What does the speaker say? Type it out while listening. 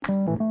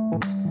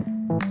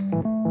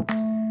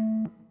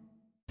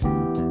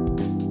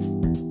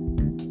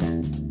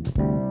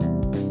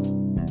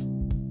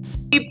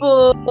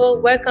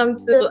people, welcome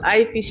to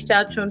Ify's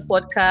Chatroom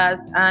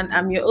podcast, and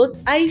I'm your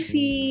host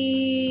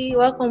Ify.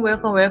 Welcome.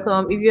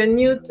 If you're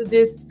new to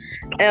this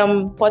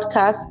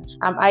podcast,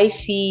 I'm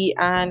Ify,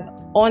 and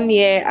on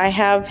here I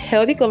have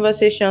healthy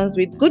conversations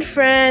with good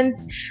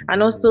friends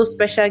and also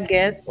special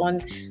guests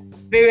on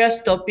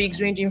various topics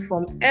ranging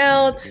from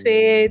health,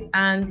 faith,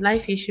 and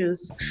life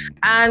issues.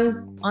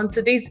 And on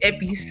today's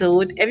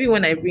episode,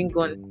 everyone I bring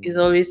on is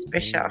always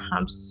special.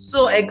 I'm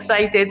so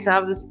excited to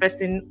have this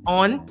person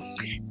on.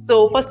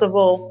 So, first of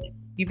all,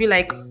 you'll be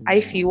like,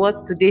 Ify,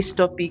 what's today's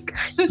topic?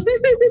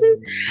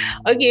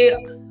 Okay,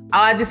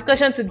 our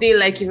discussion today,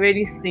 like you've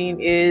already seen,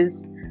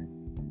 is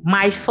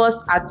my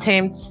first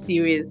attempt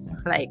series.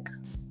 Like,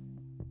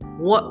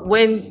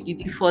 when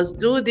did you first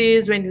do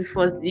this? When did you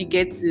first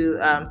get to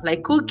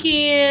like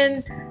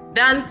cooking,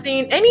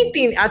 dancing,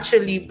 anything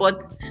actually?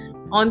 But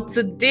on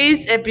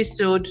today's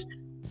episode,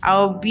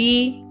 I'll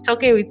be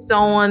talking with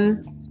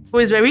someone who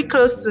is very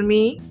close to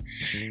me.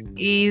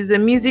 He's a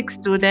music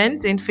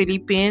student in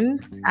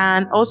Philippines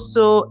and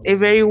also a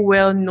very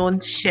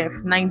well-known chef,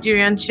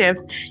 Nigerian chef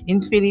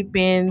in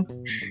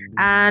Philippines.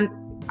 And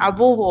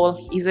above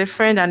all, he's a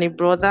friend and a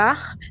brother.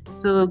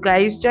 So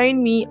guys,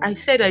 join me. I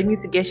said I need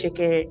to get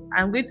shekere.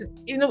 I'm going to,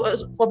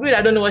 for people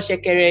that don't know what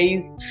shekere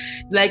is,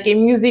 like a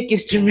music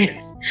instrument.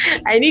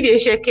 I need a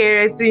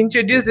shekere to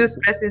introduce this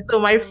person. So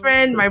my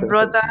friend, my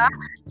brother,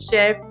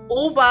 Chef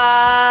Obad.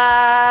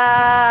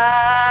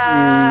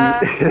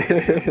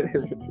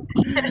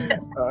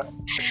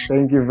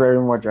 Thank you very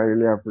much. I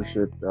really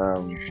appreciate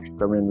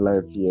coming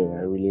live here.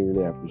 I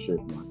really appreciate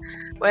it.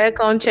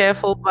 Welcome,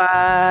 Chef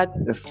Obad.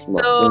 Yes,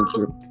 so, thank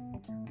you.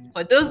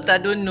 For those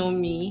that don't know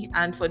me,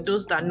 and for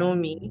those that know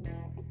me,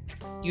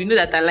 you know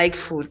that I like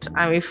food.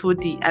 I'm a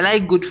foodie. I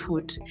like good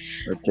food.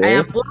 Okay. I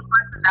am one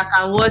person that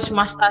can watch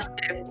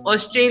MasterChef,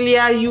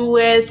 Australia,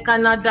 US,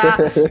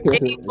 Canada,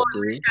 any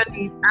country.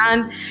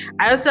 And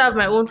I also have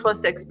my own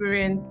first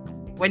experience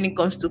when it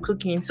comes to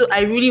cooking. So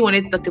I really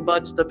wanted to talk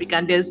about this topic,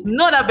 and there's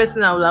no other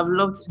person I would have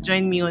loved to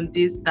join me on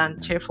this than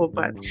Chef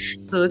Obad.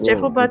 So Chef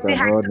Obad, say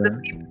hi to the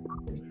people.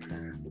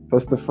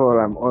 First of all,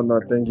 I'm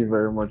honored. Thank you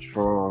very much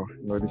for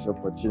this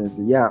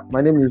opportunity. Yeah, my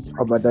name is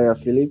Obadiah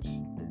Phillips,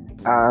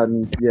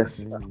 and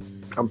yes,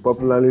 I'm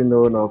popularly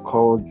known or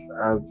called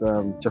as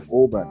Chef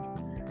Obad.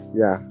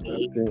 Yeah,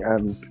 I think,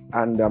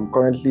 and I'm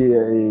currently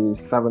a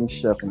servant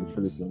chef in the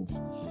Philippines.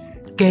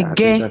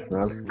 That's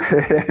all.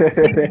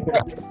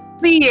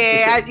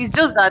 Yeah, it's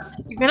just that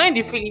if you're not in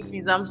the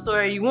Philippines, I'm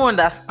sorry, you won't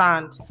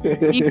understand.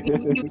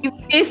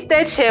 If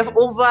tasted Chef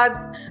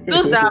Obad's,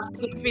 those that are in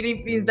the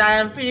Philippines, that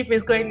are in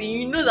Philippines currently,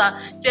 you know that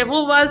Chef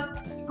Obad's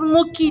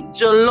smoky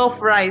jollof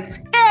rice.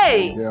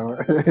 Hey! Yeah.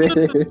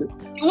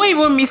 You won't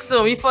even miss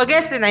some. You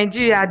forget in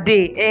Nigeria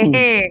day.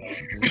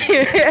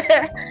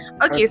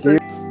 Okay, so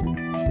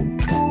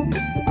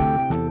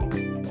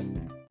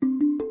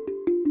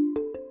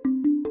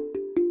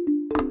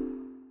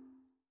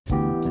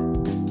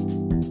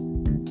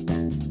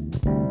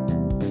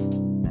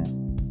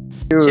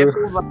Chef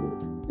Obad.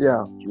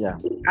 Yeah.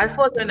 At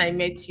first, when I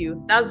met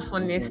you, that's the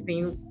funniest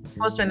thing.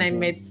 First, when I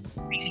met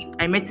Philip,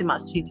 I met him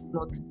as Philip,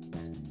 not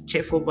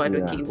Chef Obad.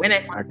 Yeah, okay, when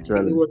I first met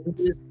him, it was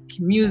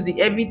music.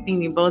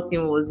 Everything about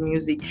him was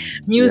music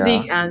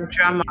and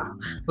drama.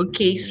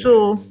 Okay,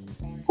 so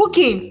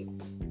cooking.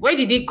 Where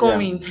did it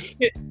come in?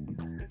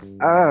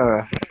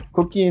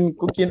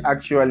 Cooking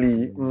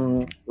actually,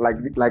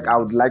 like I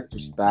would like to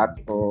start,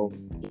 or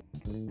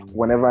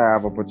whenever I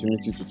have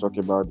opportunity to talk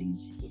about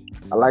this,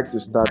 I like to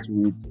start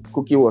with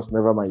cooking was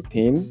never my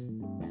thing.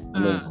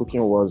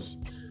 Cooking was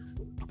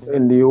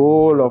in the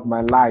whole of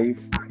my life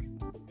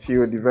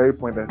till the very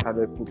point I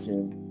started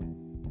cooking.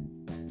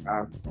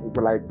 I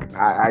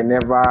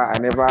never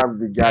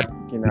regard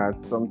cooking as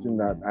something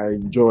that I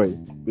enjoy.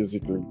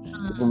 Basically,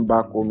 even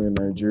back home in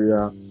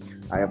Nigeria,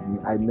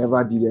 I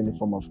never did any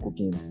form of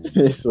cooking.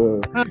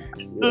 So I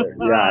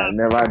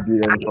never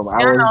did any form. I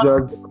was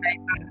just.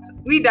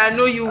 We that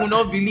know you will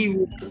not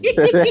believe.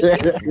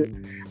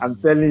 I'm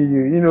telling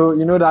you, you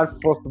know that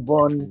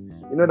firstborn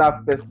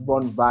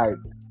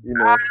vibe. They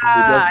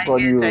just call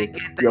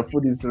your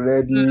food is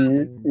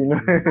ready.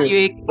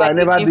 So I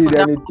never did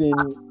anything.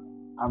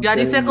 You are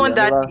the second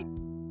daddy.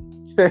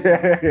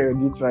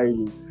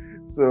 Literally.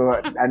 So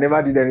I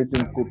never did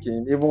anything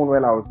cooking. Even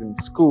when I was in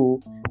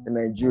school in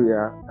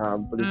Nigeria,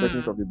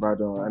 Polytechnic of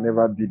Ibadan, I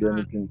never did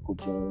anything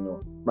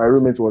cooking. My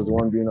roommate was the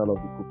one doing all of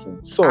the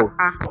cooking. So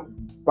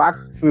back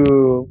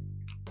to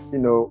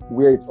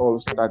where it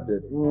all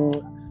started.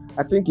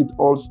 I think it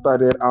all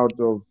started out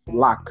of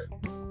lack.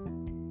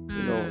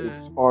 It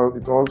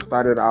all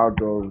started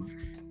out of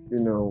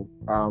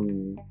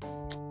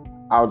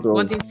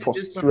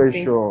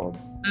frustration.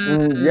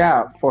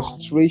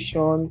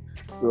 Frustration.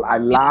 I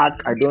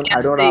lack. I don't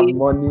have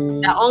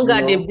money. The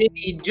hunger they bring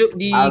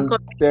I'm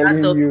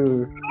telling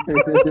you.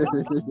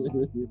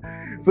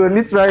 So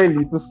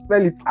literally, to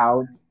spell it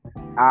out,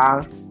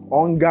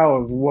 hunger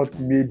was what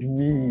made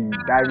me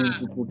dive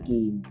into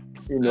cooking.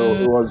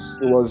 It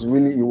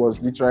was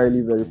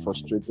literally very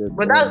frustrated.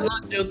 But that's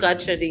not joke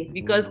actually,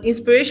 because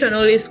inspiration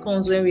always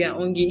comes when we are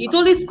hungry. It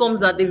always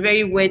comes at a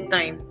very weird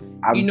time.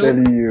 I'm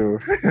telling you.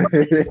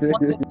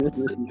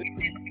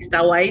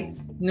 Mr. White,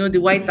 the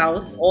White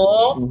House,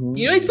 or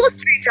it's so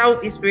strange how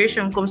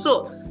inspiration comes.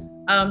 So,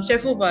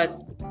 Chef Obad,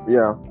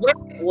 yeah.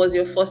 when was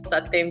your first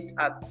attempt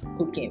at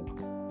cooking,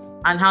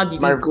 and how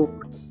did it go?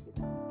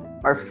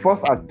 My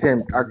first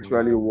attempt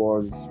actually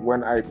was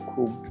when I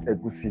cooked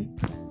egusi.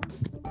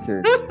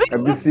 Okay,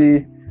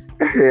 egusi.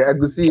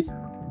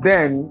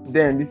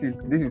 Then this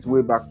is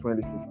way back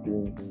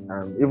 2016.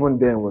 Even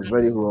then was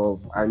very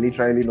rough. I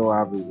literally don't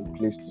have a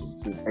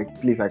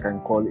place I can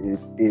call it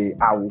a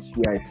house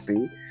where I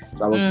stay.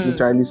 So I was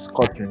literally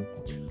squatting.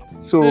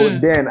 So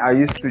then I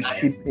used to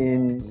ship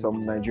in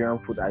some Nigerian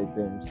food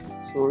items.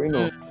 So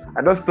I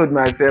just told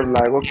myself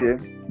like, okay,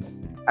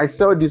 I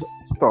sell this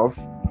stuff.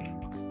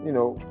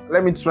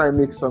 Let me try and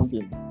make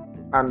something.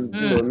 And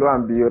lo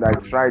and behold, I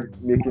tried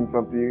making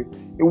something.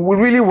 It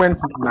really went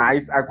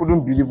nice. I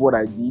couldn't believe what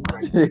I did.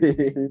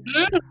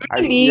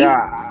 Really?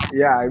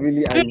 I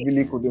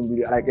really couldn't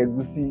believe. Like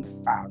egusi,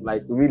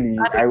 like really,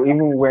 I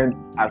even went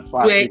as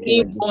far as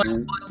making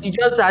egusi. But you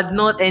just had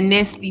not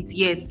ernest it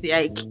yet.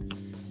 Like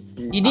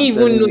you didn't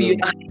even know you.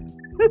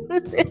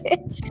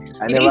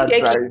 I never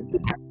tried.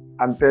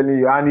 I'm telling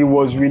you, and it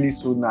was really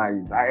so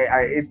nice.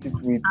 I ate it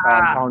with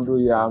poundo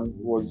yam.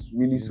 It was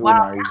really so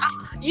nice.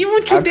 You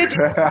even treated it.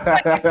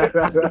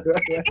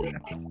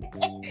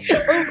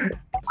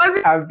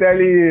 I'm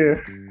telling you.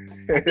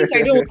 I think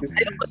I don't want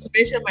to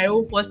mention my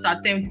own first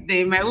attempt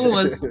today. My own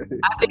was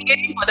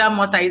again for that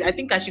matter. I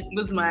think I should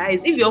close my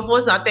eyes. If your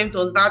first attempt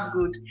was that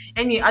good,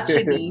 and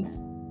actually,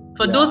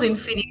 for those in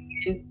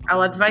Philippines, I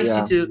would advise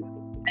you to,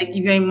 like, if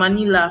you're in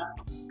Manila.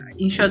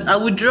 In short, I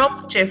will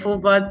drop Chef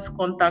Obad's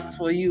contacts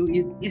for you,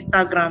 his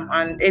Instagram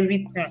and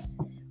everything.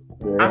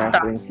 Yeah,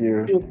 thank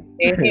you.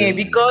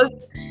 Because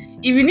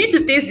if you need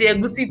to taste the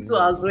egusi too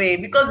as well,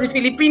 because the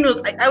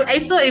Filipinos, I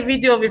saw a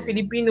video of a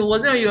Filipino,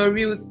 wasn't on your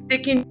reel,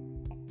 taking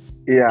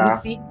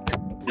egusi.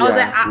 I was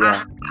like,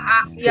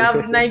 you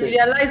have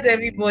Nigerianized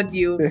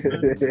everybody.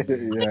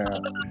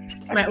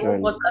 My own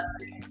first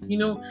attempt,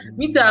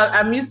 me too.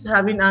 I'm used to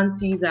having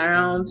aunties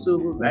around,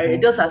 so I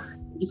just as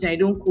I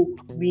don't cook.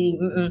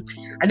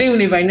 I don't even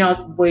know if I know how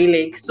to boil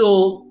egg.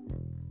 So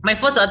my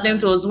first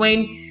attempt was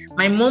when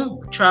my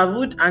mom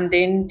traveled, and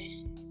then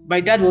my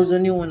dad was the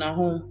only one at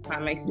home,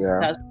 and my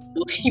sisters,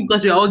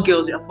 because we are all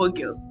girls, we are 4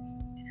 girls.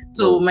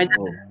 So my dad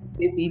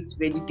let eat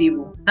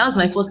vegetable. That was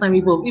my first time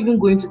even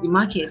going to the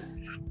market.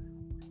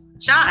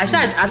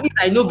 At least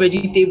I know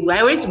vegetable.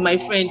 I went to my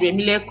friend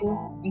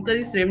Remileku,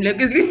 because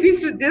Remileku is listening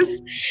to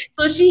this.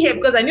 So she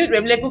helped, because I knew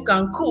Remileku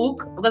can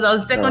cook, because I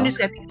was secondary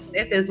school,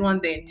 SS1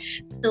 then.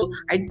 So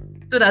I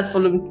told her to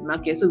follow me to the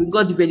market. So we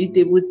got the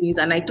vegetable things,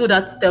 and I told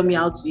her to tell me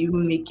how to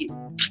even make it.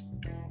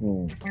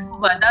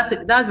 But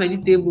that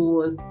vegetable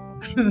was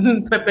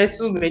pepper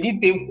soup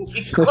vegetable,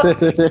 because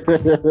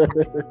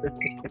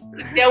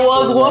there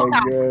was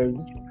water.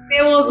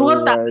 There was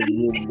water.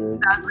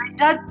 My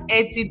dad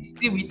ate it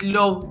still with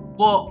love,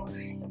 but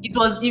it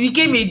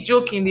became a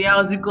joke in the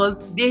house,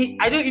 because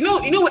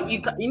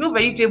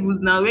vegetables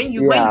now, when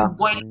you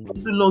boil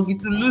it too long,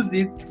 it will lose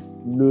its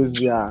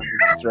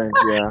strength.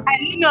 I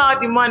didn't know how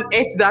the man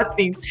ate that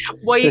thing,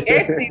 but he ate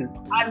it,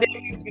 and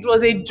then it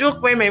was a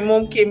joke when my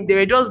mom came. They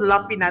were just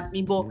laughing at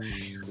me, but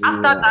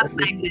after that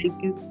time, like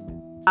this,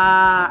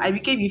 I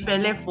became a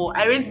fella for.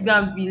 I went to go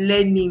and be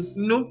learning,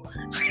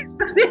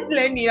 started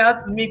learning how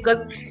to make,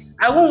 because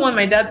I won't want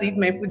my dad to eat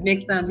my food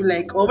next time and be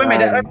like, when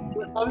my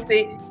mom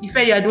say, if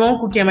you are the one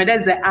cooking, my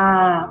dad's like,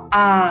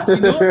 I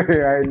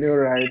know,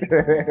 right? I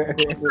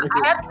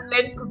had to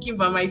learn cooking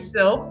by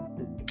myself.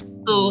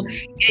 So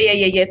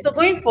yeah. So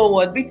going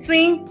forward,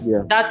 between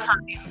that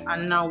time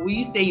and now, will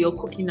you say your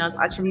cooking has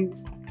actually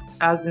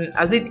has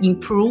it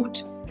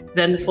improved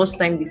than the first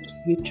time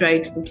you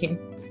tried cooking?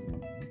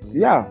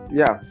 Yeah.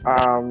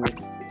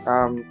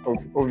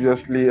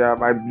 Obviously,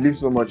 I believe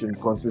so much in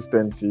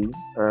consistency,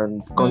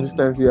 and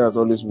consistency has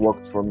always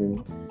worked for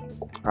me.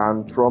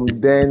 And from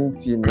then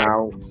till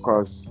now, of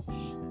course,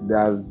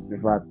 the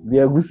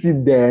egusi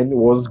then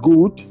was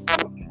good.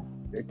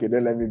 Okay,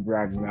 don't let me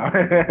brag now.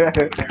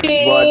 But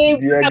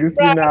the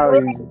egusi now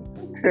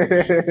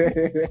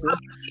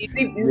is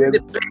the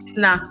best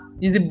now.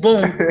 Is the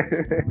bone.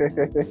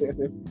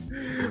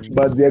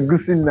 But the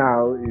egusi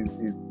now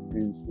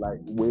is like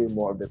way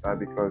more better,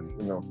 because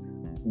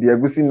the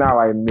egusi now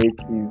I make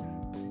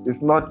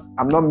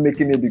I'm not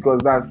making it because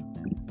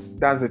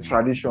that's a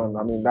tradition.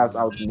 I mean, that's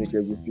how to make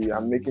egusi.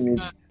 I'm making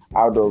it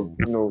out of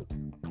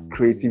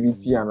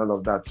creativity and all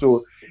of that.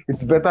 So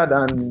it's better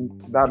than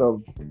that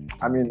of.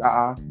 I mean,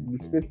 the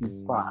space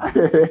is far.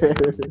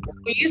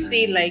 Will you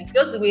say, like,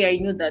 just the way I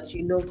know that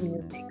you love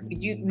music,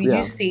 would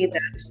you say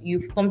that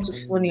you've come to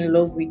fall in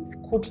love with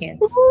cooking?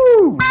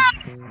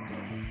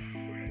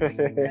 I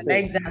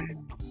like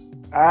that.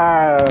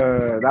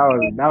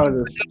 That was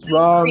a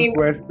strong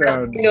question.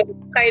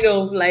 Kind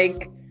of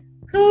like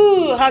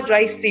Ooh, how do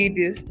I say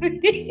this?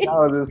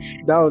 That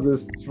was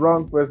a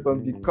strong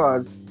question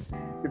because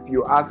if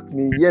you ask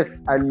me, yes,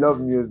 I love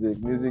music.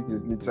 Music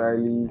is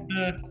literally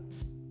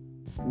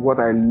what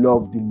I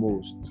love the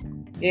most.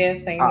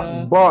 Yes, I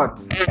know. But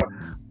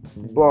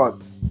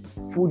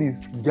food is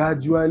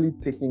gradually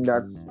taking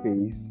that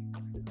space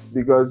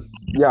because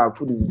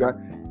food is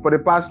for the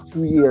past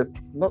 2 years,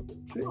 not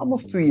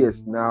almost 2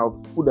 years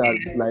now, food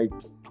has like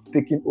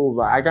taken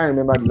over. I can't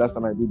remember the last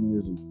time I did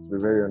music, to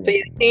be very honest. So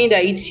you're saying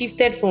that it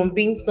shifted from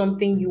being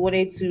something you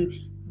wanted to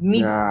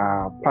meet,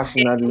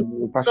 passionately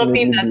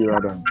something be that.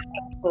 rather.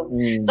 So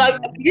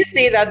you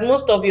say that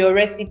most of your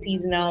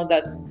recipes now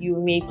that you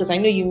make, because I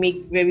know you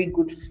make very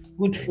good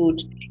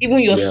food, even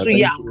your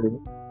suya.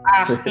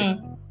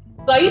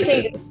 So are you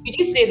saying? Did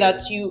you say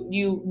that you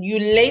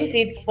learned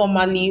it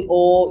formally,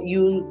 or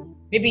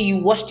maybe you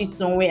watched it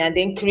somewhere and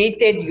then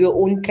created your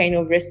own kind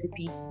of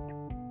recipe?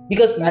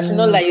 Because I should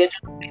not lie, your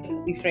taste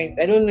is different.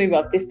 I don't know if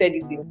I've tasted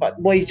it in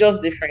fact, but it's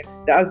just different.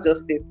 That's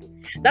just it.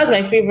 That's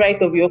my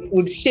favorite of your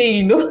food, Shay,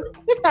 you know.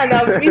 And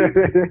I've missed.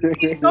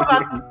 Please come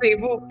back to the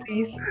table,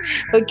 please.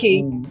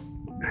 Okay.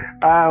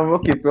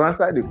 Okay, to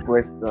answer the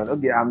question,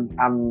 okay,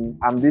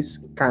 I'm this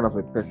kind of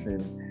a person.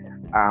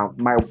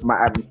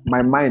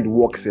 My mind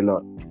works a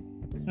lot.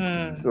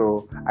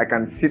 So I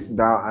can sit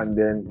down and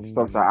then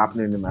stuff are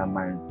happening in my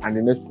mind, and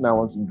the next thing I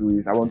want to do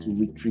is I want to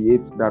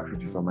recreate that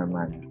which is on my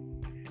mind.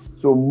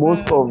 So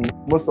most of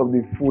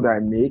the food I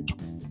make,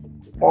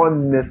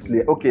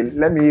 honestly, okay,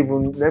 let me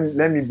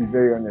be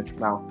very honest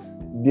now.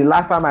 The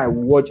last time I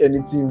watched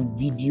anything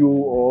video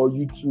or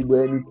YouTube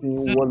or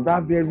anything was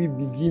that very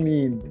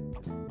beginning.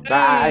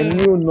 That I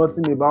knew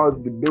nothing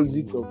about the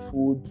basics of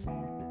food.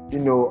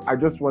 I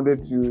just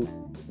wanted to,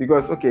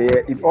 because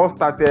it all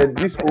started,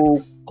 this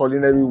whole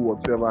culinary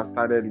whatsoever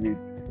started with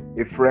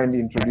a friend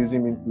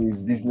introducing me to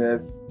his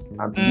business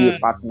and to be a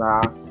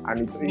partner.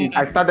 And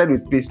I started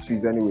with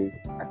pastries anyways.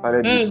 I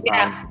started with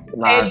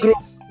snacks.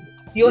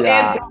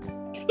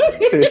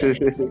 Egg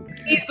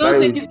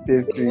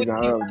pastries and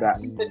all of that.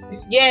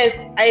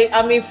 Yes, I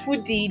am a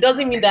foodie. It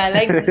doesn't mean that I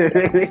like it.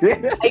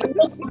 I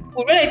know good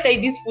food. When I tell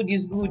you this food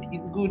is good,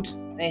 it's good.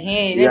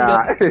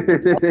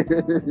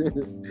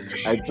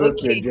 I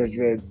trust your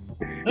judgment.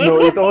 No,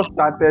 it all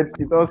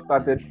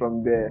started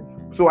from there.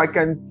 So I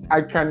can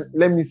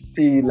let me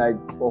say like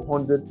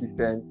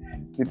 100%.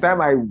 The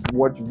time I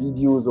watched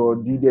videos or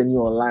did any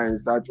online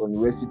research on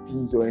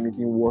recipes or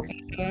anything was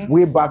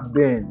way back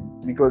then,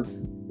 because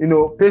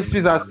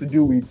pastries has to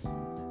do with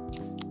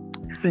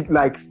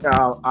like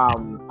how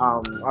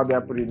do I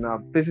put it now?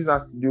 Pastries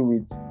has to do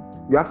with,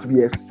 you have to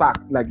be exact,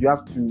 like you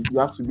have to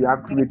be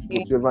accurate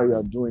with whatever you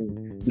are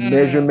doing, the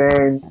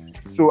measurement.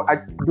 So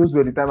those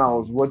were the time I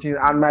was watching,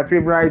 and my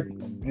favorite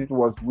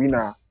was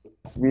Winner,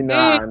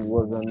 and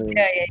was her name?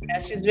 Yeah,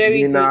 she's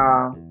very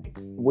Winner.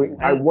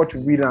 I watch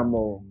Winner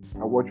more.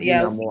 And I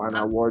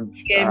watch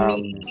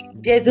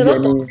there's a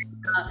lot of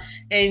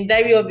and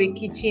Diary of a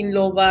Kitchen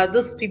Lover.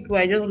 Those people,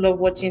 I just love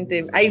watching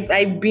them.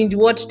 I binge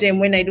watch them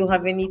when I don't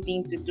have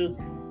anything to do.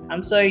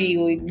 I'm sorry,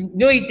 you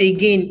know it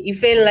again. It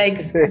felt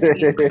like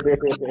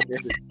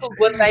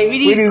but I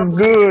really it is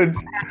good.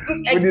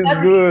 It is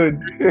good.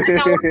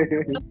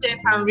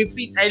 And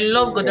repeat. I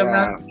love Gordon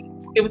Ramsay,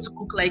 able to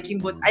cook like him,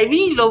 but I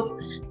really love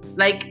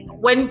like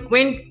when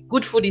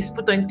good food is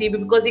put on table,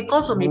 because it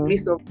comes from a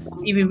place of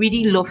if you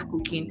really love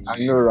cooking. I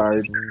know,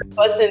 right?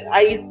 Person,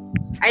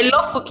 I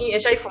love cooking,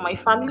 especially for my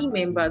family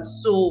members.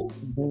 So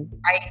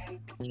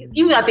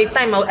even at the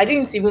time, I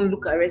didn't even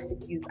look at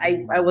recipes.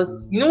 I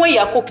was, when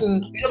you're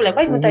cooking, like,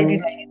 why don't I do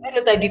like this? Why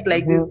don't I do it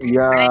like this?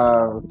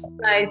 Yeah.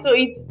 So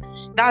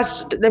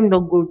let me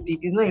not go deep.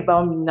 It's not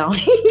about me now.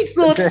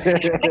 So let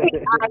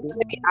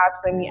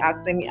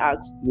me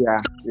ask. Yeah.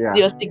 So what's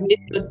your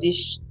signature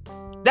dish?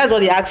 That's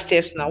what they ask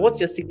chefs now. What's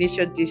your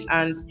signature dish,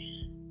 and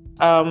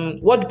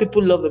what do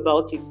people love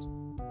about it?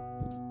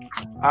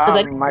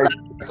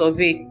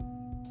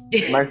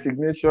 My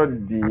signature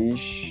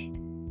dish,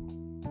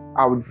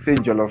 I would say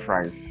jollof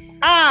rice.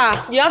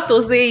 You have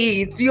to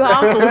say it. You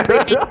have to say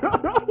it.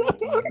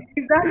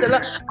 Is that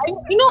jollof?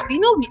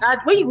 We had,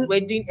 when we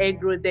were doing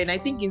egg roll then, I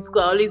think in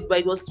school I always buy,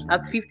 it was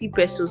at 50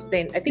 pesos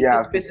then. I think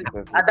 50 pesos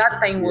at that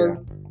time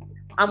was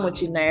how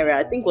much in Naira?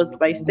 I think it was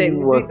by 7.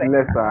 It was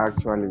lesser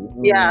actually.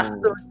 Yeah,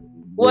 so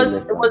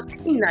it was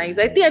really nice.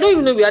 I think, I don't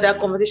even know if we had that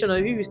conversation or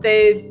if you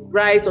said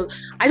rice, or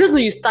I just know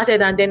you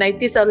started and then I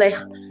tasted like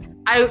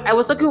I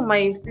was talking with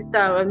my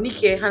sister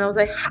Nike, and I was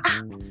like,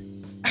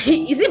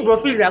 is it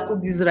broccoli that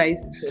cook this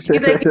rice?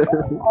 It's like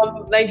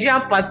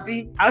Nigerian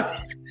party.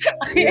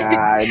 Yeah,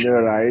 I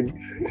know, right?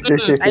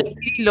 I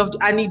really loved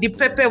it. And the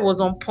pepper was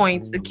on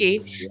point.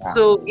 Okay,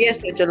 so yes,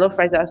 the jollof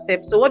rice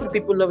accept. So what do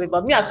people love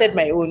about me? I've said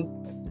my own.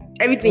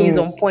 Everything is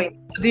on point.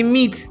 To the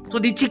meat, to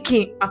the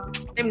chicken.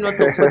 Let me not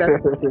talk for that.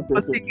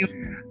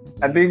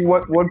 I think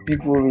what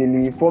people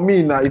really, for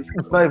me now, it's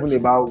not even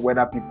about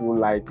whether people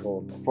like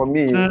or. For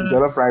me,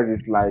 jollof rice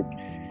is like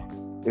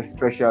a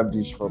special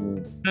dish for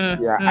me.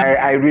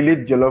 I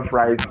relate jollof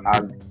rice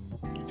as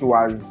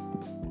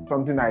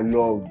something I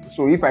love.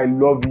 So if I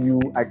love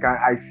you,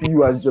 I see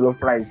you as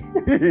jollof rice.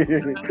 Let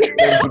me put it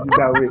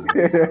that way.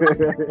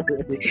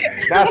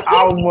 That's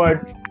how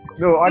much.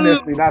 No,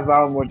 honestly, that's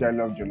how much I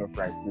love jollof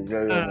rice. To be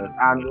very honest.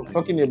 And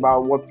talking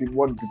about what do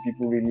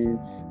people really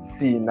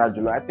see in that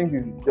jollof, I think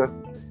it's just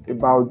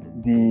about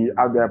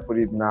how do I put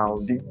it now?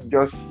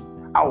 Just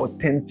how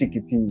authentic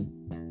it is.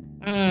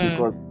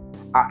 Because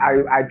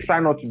I try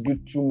not to do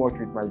too much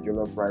with my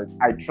jollof rice.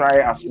 I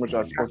try as much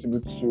as possible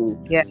to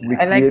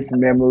recreate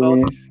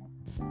memories.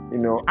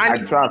 And I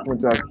try as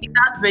much as it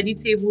has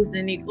vegetables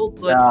in it. Oh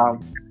God.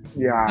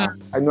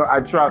 I know.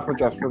 I try as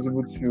much as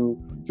possible to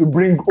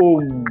bring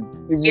home,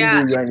 even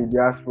though you're in the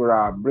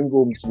diaspora, bring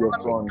home to your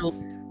son.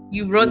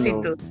 You brought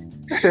it though.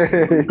 What's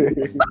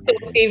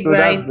your favorite? So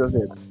that's just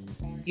it.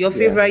 Your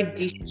favorite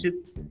dish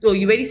too. So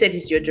you already said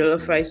it's your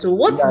jollof rice. So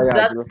what's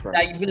that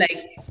you be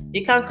like?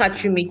 They can't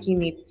catch you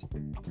making it.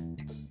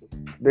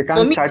 They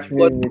can't catch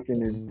me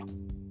making it.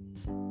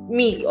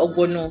 Me,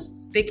 ogbono.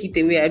 Take it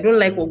away. I don't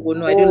like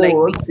ogbono. I don't like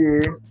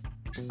okay.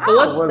 So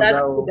what's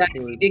that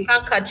they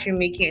can't catch you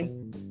making?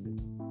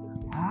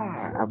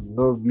 I've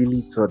not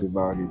really thought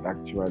about it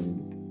actually.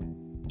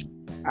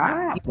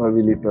 I've not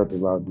really thought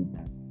about it.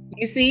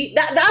 You see,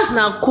 that's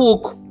not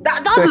cook.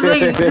 That's the way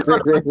you do.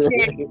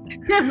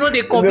 Chef no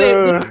they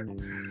complain.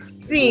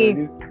 See.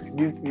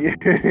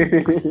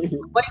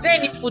 But is there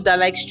any food that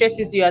like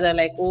stresses you that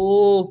like,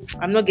 oh,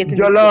 I'm not getting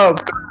jollof?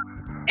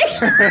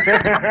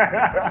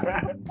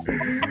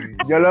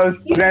 Jollof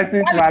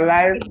stresses my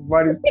life,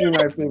 but it's still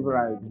my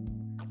favorite.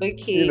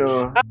 Okay.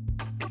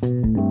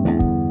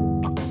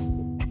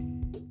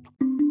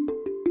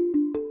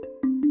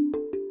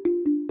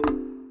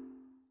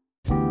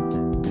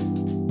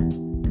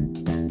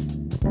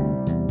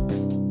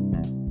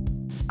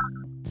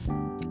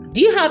 Do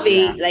you have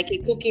a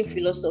cooking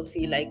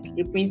philosophy, like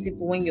a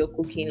principle when you're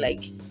cooking?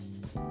 Like,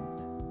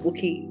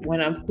 okay, when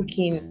I'm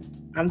cooking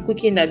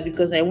that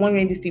because I want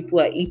when these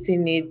people are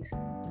eating it,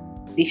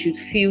 they should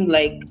feel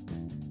like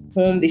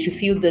home. They should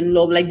feel the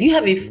love. Like, do you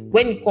have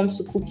when it comes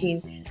to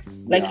cooking,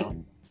 like,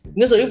 some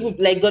people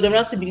like Gordon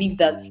Ramsay believes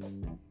that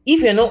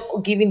if you're not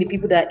giving the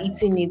people that are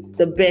eating it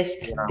the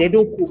best, they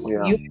don't cook.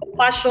 Your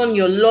passion,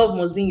 your love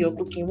must be in your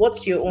cooking.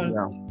 What's your own?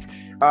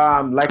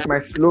 Like my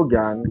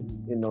slogan,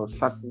 your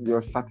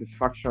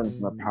satisfaction is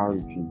my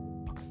priority.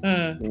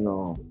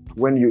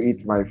 When you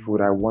eat my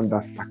food, I want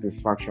that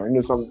satisfaction.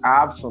 I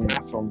have some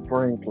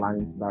foreign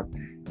clients that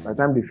by the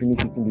time they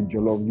finish eating the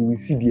jollof, you will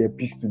see the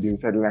episode. They will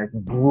say like,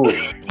 bro,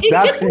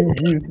 that thing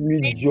gives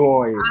me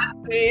joy.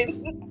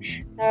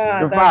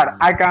 In fact,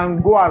 I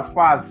can go as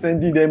far as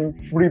sending them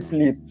free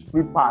plates,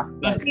 free packs.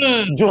 Like,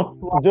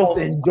 just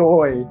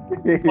enjoy.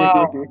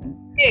 Wow.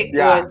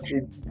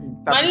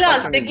 Manila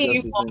is taking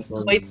you from,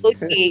 but it's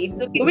okay.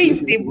 It's okay. When you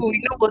say boo,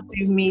 you know what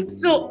you mean.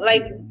 So,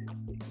 like,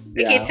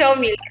 okay, tell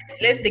me.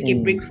 Let's take a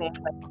break from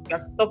you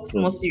have talked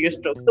more serious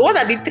stuff. So, what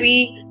are the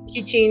 3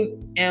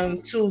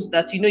 kitchen tools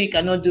that you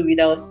cannot do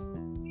without?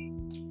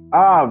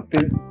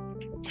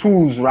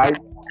 Tools, right?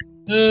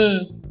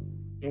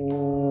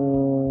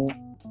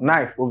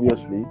 Knife,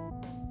 obviously,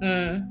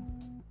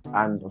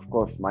 and of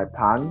course my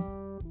pan.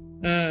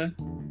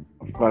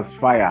 Of course,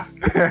 fire.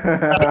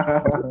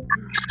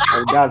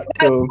 And that's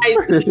so.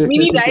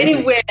 Meaning that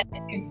anywhere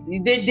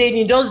then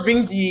you just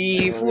bring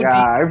the food.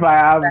 Yeah, if I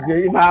have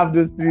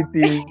those 3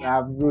 things,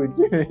 I'm good.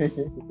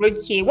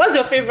 Okay, what's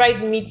your favorite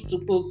meat to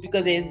cook?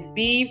 Because there's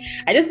beef.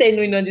 I just said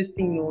knowing all this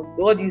thing,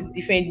 all these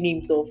different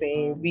names of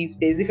beef.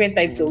 There's different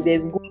types of.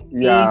 There's goat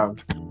meat,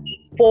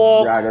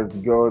 pork. Yeah, there's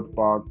goat,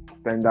 pork,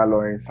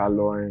 tenderloin,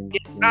 sirloin.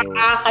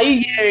 Are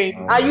you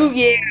hearing? Are you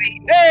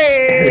hearing?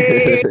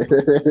 Hey!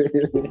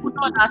 You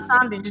don't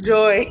understand the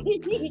joy.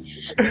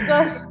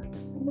 Because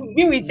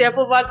being with Chef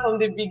Obad from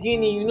the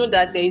beginning, you know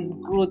that there is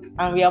growth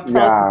and we are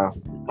proud.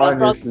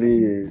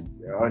 Honestly,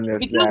 I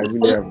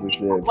really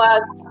appreciate it.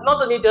 But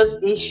not only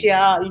just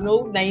Asia,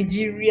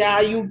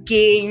 Nigeria,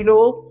 UK,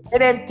 let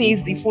them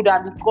taste the food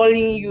and be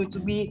calling you to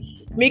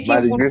be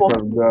making food for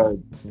of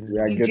God. We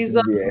are getting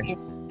there.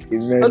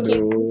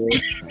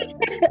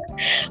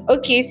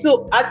 Okay,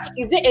 so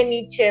is there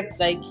any chef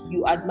like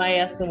you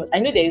admire so much? I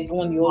know there is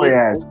one you always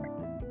post.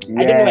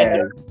 I don't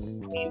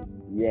know.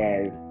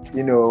 Yes.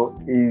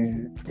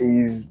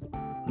 Is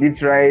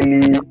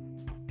literally,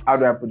 how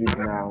do I put it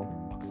now?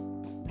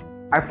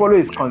 I follow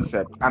his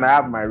concept, and I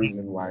have my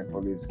reason why I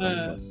follow his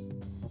concept.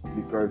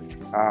 Because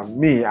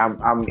I'm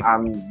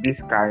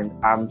this kind.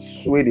 I'm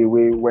swayed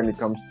away when it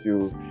comes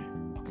to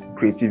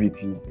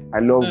creativity. I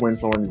love when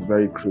someone is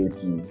very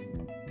creative.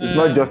 It's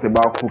not just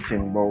about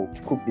cooking, but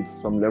cook with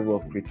some level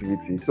of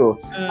creativity. So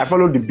I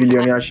follow the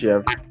billionaire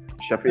chef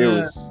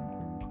Eros.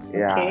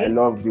 Yeah, I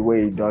love the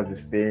way he does his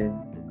thing.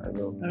 I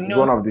know. He's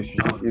one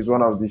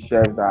of the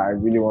chefs that I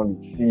really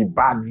want to see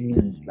badly.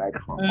 Like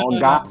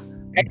Oga,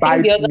 I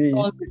think the other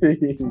one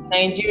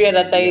Nigeria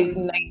that I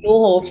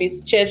know of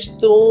is Chef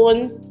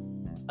Stone.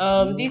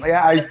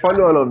 I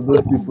follow all of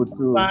those people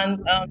too.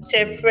 And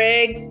Chef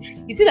Rex.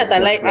 You see that I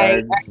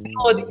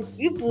know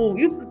you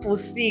people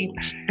see.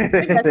 Chef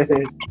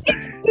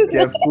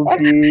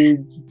Cookie.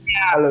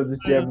 all of the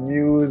chef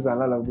news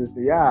and all of this.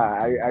 Yeah,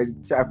 I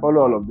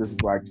follow all of this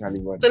people actually.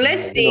 But So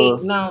let's say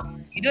now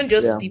you don't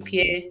just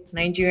prepare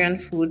Nigerian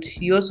food,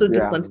 you also do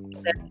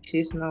continental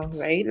dishes now,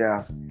 right?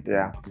 Yeah.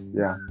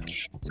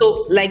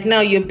 So like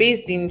now you're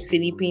based in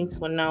Philippines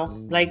for now.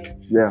 Like,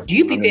 do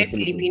you prepare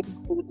Philippine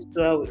food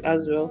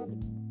as well?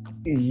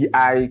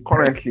 I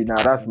currently, now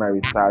that's my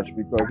research,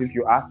 because if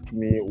you ask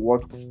me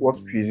what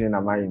cuisine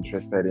am I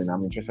interested in,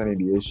 I'm interested in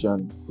the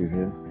Asian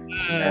cuisine,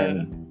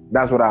 and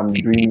that's what I'm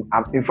doing.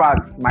 In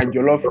fact, my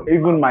jollof,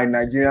 even my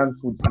Nigerian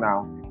foods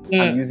now,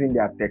 I'm using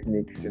their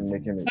techniques in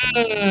making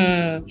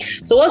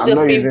it. So what's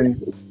your favorite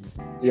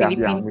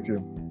Filipino? with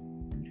you.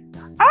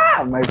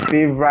 My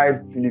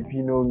favorite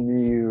Filipino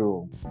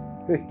meal.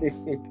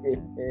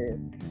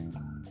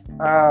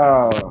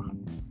 Oh,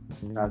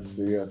 that's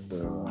serious.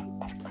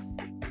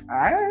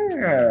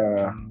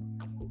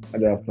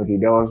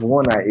 There was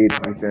one I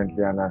ate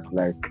recently, and I was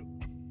like,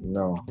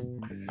 no,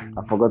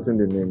 I've forgotten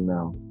the name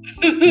now.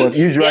 But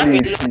usually,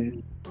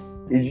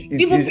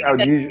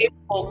 it's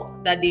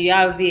pork that they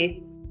have here.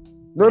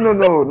 No,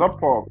 not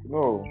pork.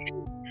 No,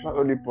 not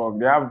only pork.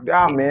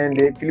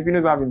 The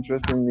Filipinos have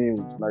interesting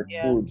meals, like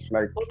foods,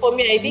 like. But for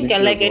me, I think I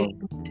like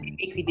anything they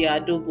make with the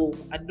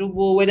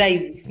adobo, whether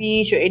it's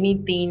fish or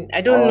anything.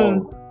 I don't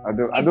know.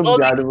 The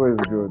adobo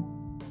is good.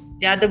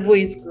 The adobo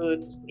is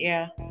good,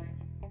 yeah.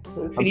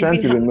 So I'm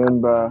trying to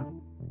remember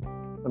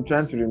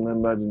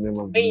the name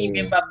of. When you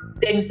remember,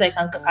 tell me so I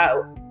can.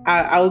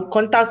 I'll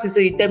contact you so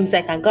you tell me so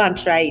I can go and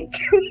try it.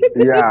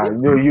 Yeah,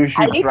 no, you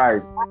should try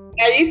it.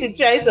 I need to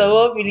try some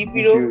more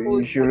Filipino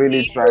food. You should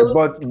really try.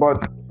 But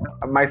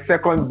my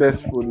second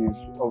best food is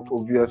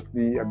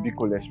obviously a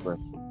Bicol Express.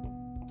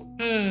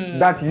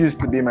 That used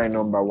to be my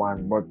number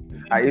one, but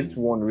I ate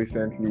one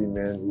recently,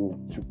 man.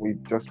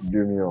 It just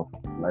blew me off.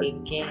 Like.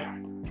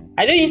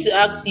 I don't need to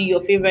ask you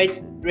your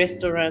favorite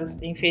restaurant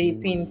in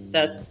Philippines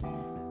that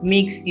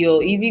makes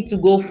your easy to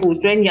go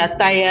food when you're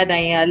tired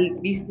and you're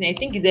listening. I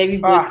think it's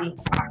everybody.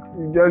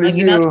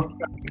 Jollibee.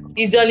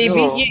 It's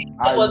Jollibee.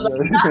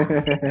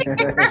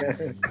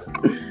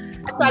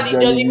 Actually,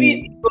 Jollibee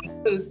is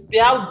good. They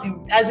have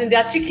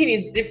their chicken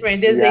is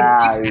different. There's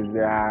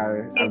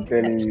I'm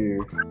telling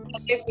you.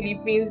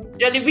 Philippines,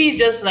 Jollibee is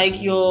just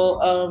like your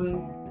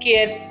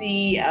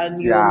KFC and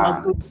your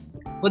McDonald's.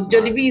 But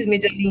Jollibee is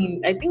majorly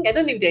in, I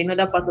don't know if they're in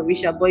other parts of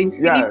Asia, but in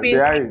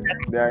Philippines.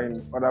 They are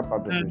in other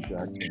parts of Asia,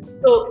 actually.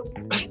 So,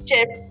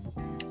 Chef,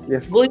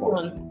 going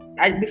on,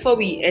 before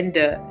we end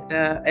the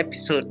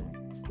episode,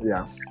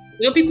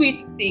 people used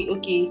to say,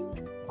 okay,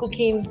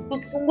 cooking,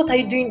 what are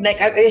you doing?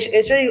 Like,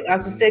 especially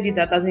as you said it,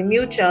 that as a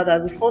male child,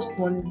 as the first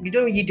one, you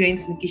don't really do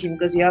anything in the kitchen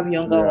because you have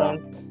younger ones.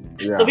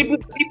 Yeah. So people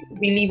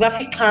believe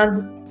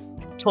African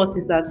thought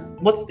is that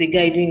what is the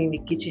guy doing in the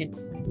kitchen?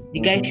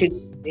 The guy should.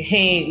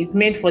 It's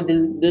meant for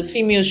the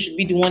female should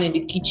be the one in the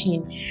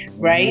kitchen,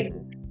 right?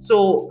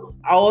 So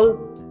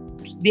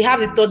they have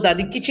the thought that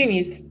the kitchen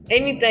is,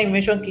 anytime you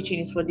mention kitchen,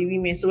 is for the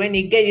women. So when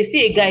they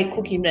see a guy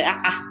cooking, like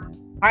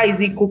how is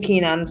he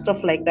cooking and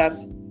stuff like that.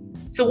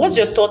 So what's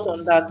your thought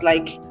on that?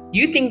 Like, do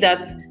you think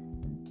that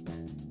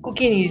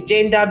cooking is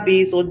gender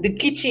based, or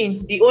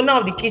the owner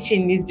of the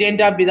kitchen is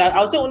gender based?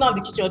 I'll say owner of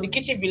the kitchen, or the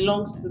kitchen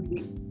belongs to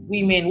the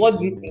women. What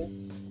do you think?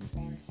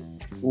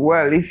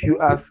 Well, if you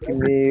ask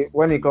me,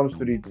 when it comes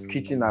to the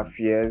kitchen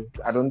affairs,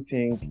 I don't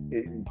think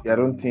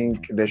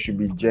there should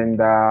be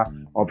gender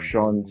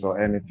options or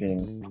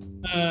anything.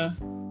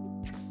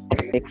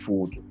 Make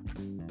food,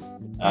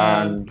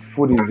 and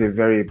food is a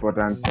very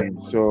important thing.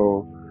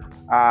 So,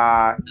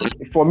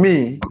 for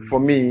me,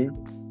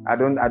 I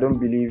don't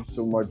believe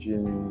so much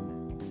in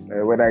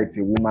whether it's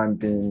a woman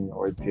thing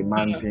or it's a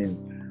man thing.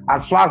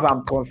 As far as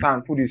I'm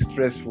concerned, food is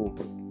stressful.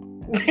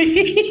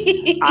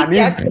 And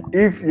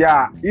if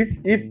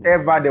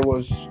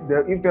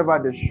ever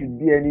there should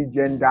be any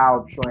gender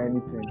option or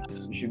anything,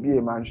 it should be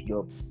a man's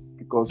job,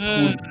 because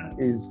food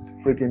is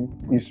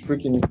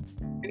freaking.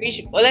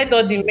 Let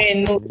all the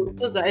men know,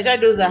 those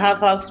that have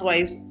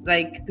housewives,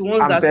 like the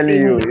ones I'm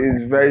telling you,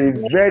 it's very,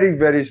 very,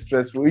 very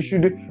stressful. It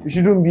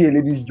shouldn't be a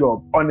lady's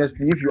job,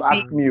 honestly. If you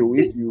ask me,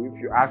 if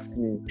you ask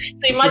me.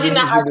 So imagine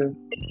that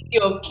taking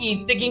care of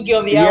kids, taking care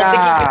of the house.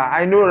 Yeah,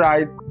 I know,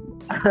 right?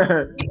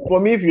 For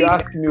me, if you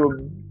ask me,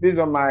 based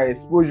on my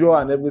exposure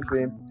and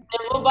everything,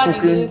 nobody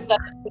didn't start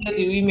to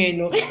the women.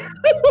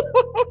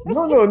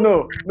 No.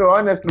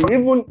 Honestly,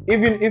 even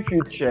if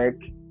you check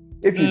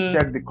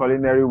the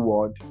culinary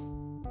world,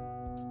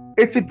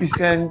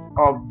 80%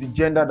 of the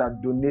gender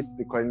that donates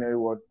the culinary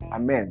world are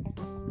men.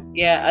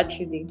 Yeah,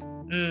 actually.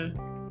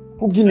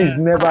 Cooking is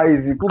never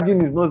easy.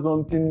 Cooking is not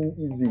something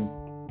easy.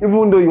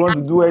 Even though you want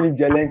to do any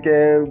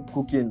jelenke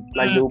cooking,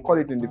 like they will call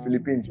it in the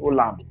Philippines,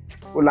 olam.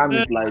 Olam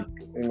is like,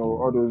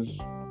 all those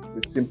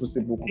simple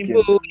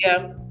cooking.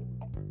 Yeah.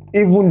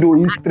 Even though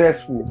it's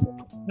stressful.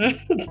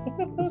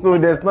 So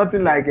there's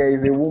nothing like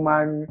as a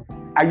woman.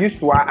 I used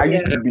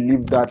to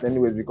believe that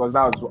anyways, because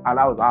that was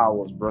how I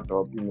was brought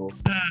up.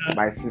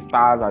 My sisters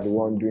are the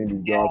one doing the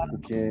job,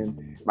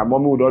 cooking. My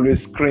mom would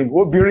always scream,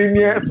 "Oh,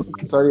 Birini!"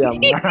 Sorry,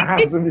 I'm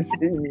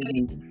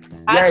saying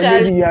Yeah, Actually,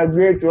 maybe you are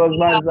going to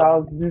husband's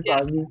house, this yeah.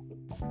 and this,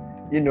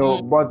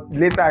 But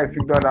later I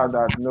figured out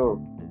that no,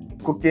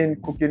 cooking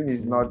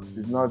is not.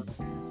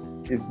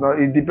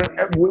 It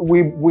depends.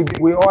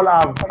 We all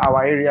have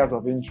our areas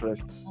of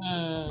interest.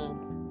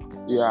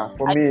 Yeah,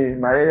 for I, me,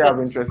 my area of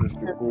interest is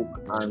to cook,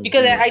 and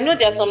because I know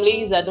there are some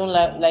ladies that don't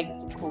like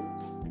to cook.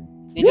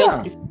 They just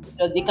yeah, prefer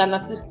because they can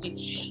assist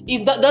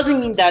you. Doesn't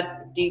mean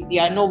that they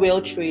are not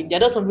well trained. There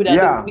are just some people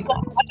that yeah.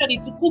 because actually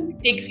to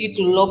cook takes you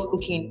to love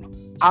cooking.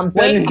 I'm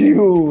When telling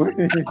you.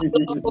 you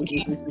love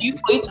cooking,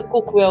 for you to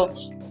cook well,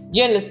 do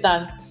you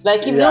understand?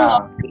 Like if you don't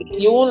love Yeah, cooking,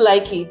 you won't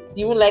like it.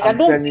 You won't like. I I'm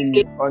don't telling blame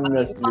you it.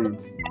 honestly.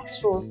 It's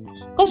true.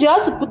 Because you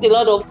have to put a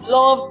lot of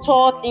love,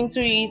 thought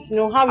into it. You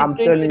know how it's I'm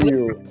going telling to.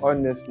 you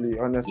honestly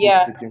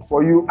Yeah. speaking.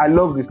 For you, I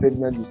love the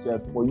statement you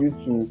said. For you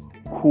to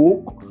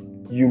cook,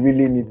 you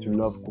really need to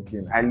love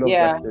cooking. I love that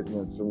Yeah.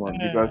 statement so much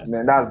because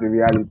man, that's the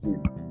reality.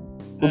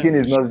 Cooking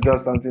is not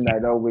just something that I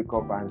don't wake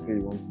up and say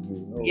you want to do.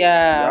 No,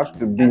 Yeah. you have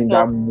to be in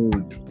that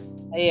mood.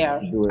 Yeah.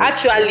 To do it.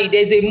 Actually,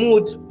 there's a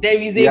mood.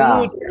 There is a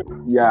mood.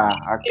 Yeah,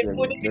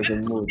 actually, there's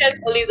a mood.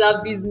 Students always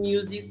have this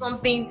music,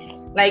 something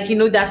like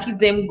that keeps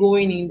them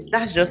going in.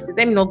 That's just it.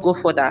 Let me not go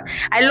further.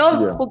 I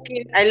love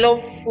cooking. I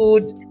love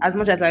food as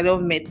much as I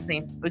love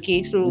medicine.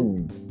 Okay, so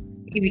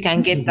if we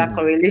can get that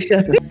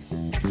correlation.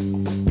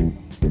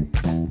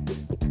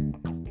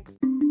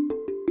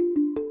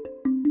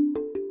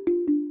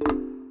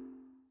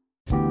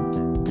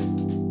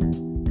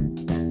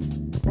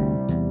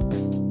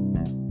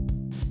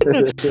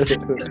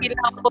 Okay,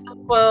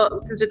 now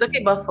since we're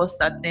talking about first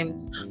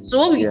attempts, so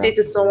what would you say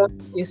to someone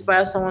to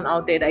inspire someone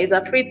out there that is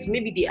afraid to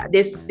maybe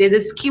there's a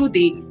skill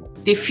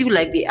they feel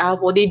like they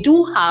have or they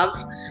do have,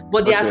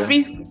 but they are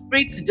afraid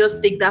to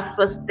just take that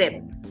first step,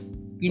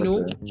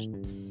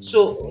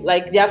 So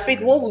like they're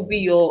afraid. What would be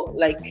your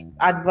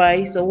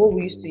advice or what would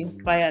you use to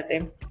inspire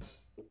them?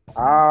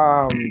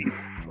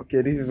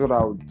 Okay, this is what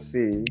I would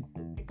say.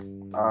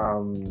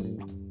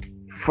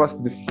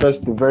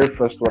 The very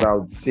first what I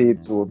would say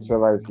to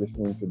whoever is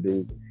listening to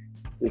this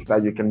is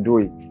that you can do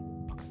it.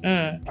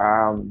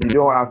 You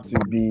don't have to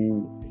be.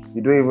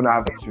 You don't even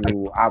have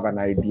to have an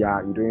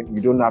idea. You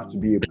don't have to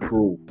be a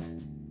pro.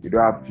 You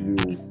don't have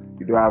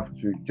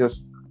to.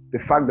 Just the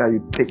fact that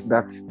you take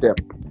that step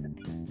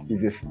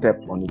is a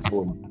step on its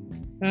own.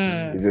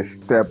 It's a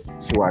step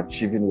to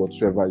achieving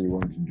whatsoever you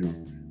want to do.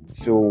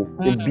 So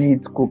be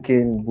it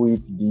cooking, be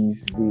it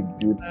this, be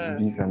it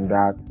this and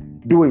that.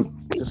 Do it.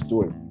 Just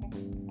do it.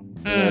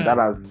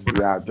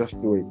 Just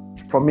do it.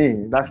 For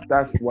me,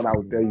 that's what I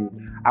would tell you.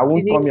 I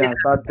won't come here and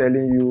start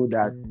telling you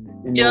that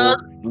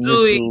just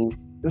do it.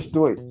 Just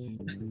do it.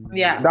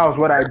 Yeah. That was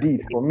what I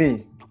did for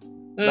me.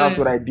 That's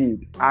what I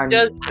did. And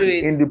just do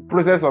it. In the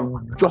process of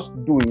just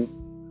do it,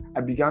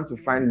 I began to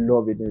find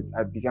love in it.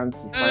 I began to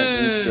find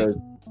interest.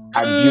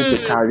 I built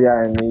a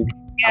career in it.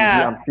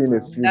 Yeah. I'm seeing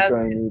a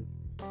future in it.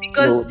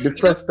 Because the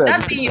first step,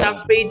 that thing you're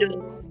afraid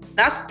of,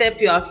 that step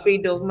you're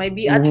afraid of might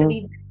be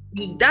actually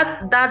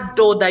that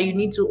door that you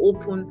need to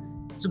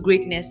open to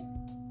greatness.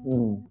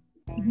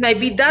 It might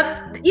be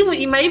that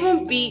it might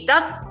even be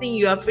that thing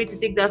you're afraid to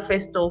take that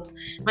first step.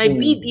 Might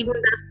be even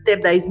that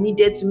step that is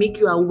needed to make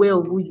you aware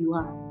of who you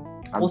are.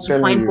 Or to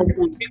find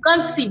purpose. You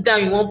can't sit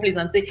down in one place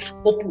and say,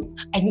 purpose,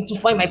 I need to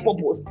find my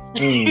purpose.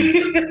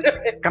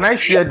 Can I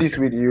share this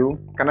with you?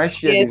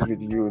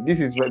 This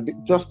is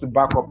just to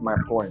back up my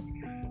point.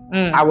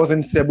 I was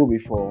in Cebu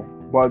before,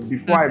 but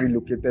before I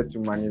relocated to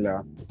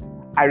Manila,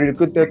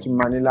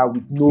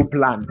 with no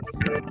plans.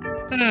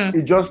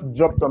 It just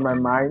dropped on my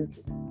mind,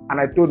 and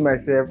I told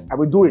myself, I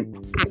will do it.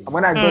 And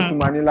when I got to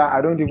Manila,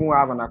 I don't even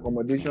have an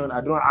accommodation.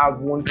 I don't have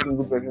one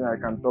single person I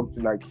can talk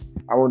to, like,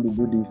 I want to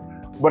do this.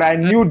 But I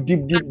knew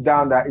deep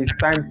down that it's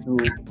time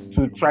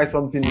to try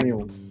something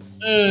new.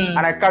 And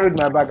I carried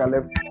my bag. I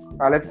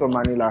left for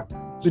Manila.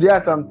 Today,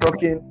 as I'm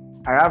talking,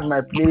 I have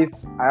my place.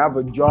 I have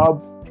a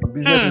job. My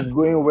business is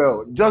going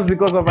well. Just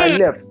because of I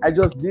left, I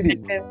just did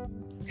it.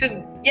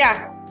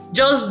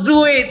 Just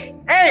do it.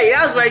 Hey,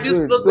 that's my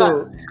new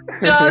slogan.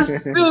 Just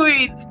do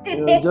it.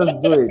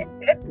 Just do it.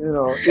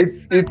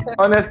 It's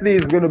honestly,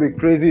 it's going to be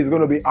crazy. It's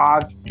going to be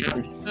hard.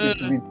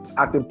 It's be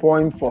at a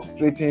point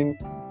frustrating.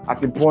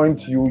 At a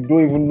point you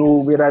don't even know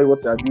whether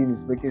what you're doing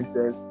is making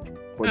sense.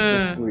 But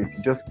just do it.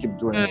 Just keep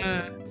doing it.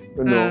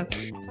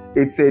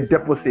 It's a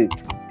deposit.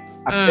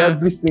 At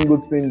every single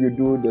thing you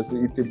do,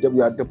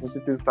 you are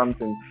depositing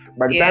something.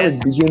 By the time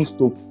it begins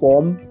to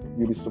form,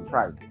 you'll be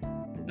surprised.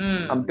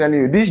 I'm telling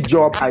you, this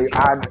job I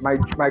had,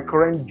 my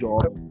current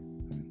job,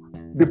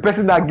 the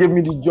person that gave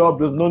me the job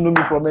does not know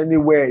me from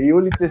anywhere. He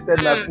only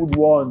tasted my food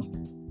once.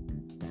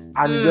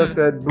 And he just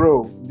said,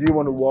 bro, do you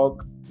want to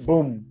work?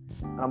 Boom.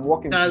 I'm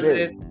working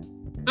today.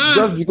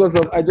 Just because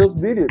of I just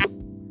did it.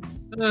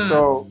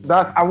 So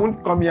that I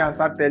won't come here and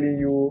start telling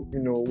you,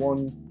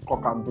 one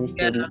cock and bull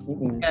story.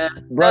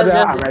 Brother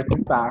and my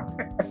sister.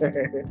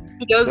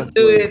 Just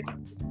do it.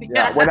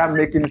 Whether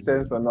making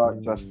sense or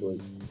not, just do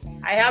it.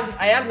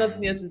 I have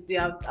nothing else to say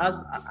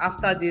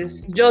after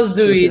this. Just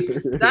do it.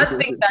 That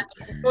thing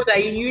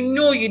that you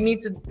know you need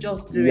to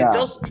just do it.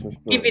 Just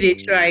give it a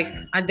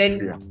try, and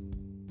then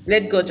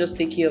let God just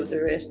take care of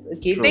the rest.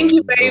 Okay. Thank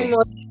you very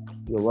much.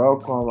 You're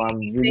welcome. I'm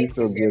really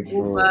so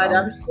grateful.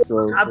 I'm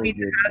so happy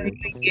to have you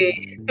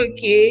again.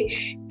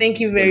 Okay. Thank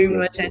you very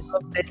much, and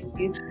God bless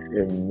you.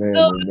 Amen.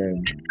 So,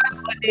 Amen.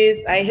 for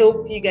this, I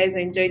hope you guys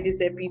enjoyed this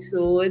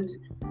episode,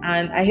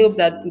 and I hope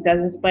that it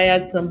has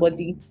inspired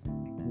somebody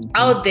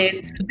out there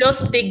to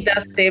just take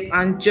that step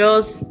and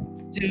just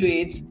do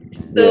it.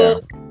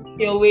 So,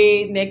 your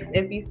way next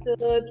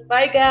episode.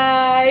 Bye,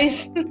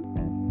 guys.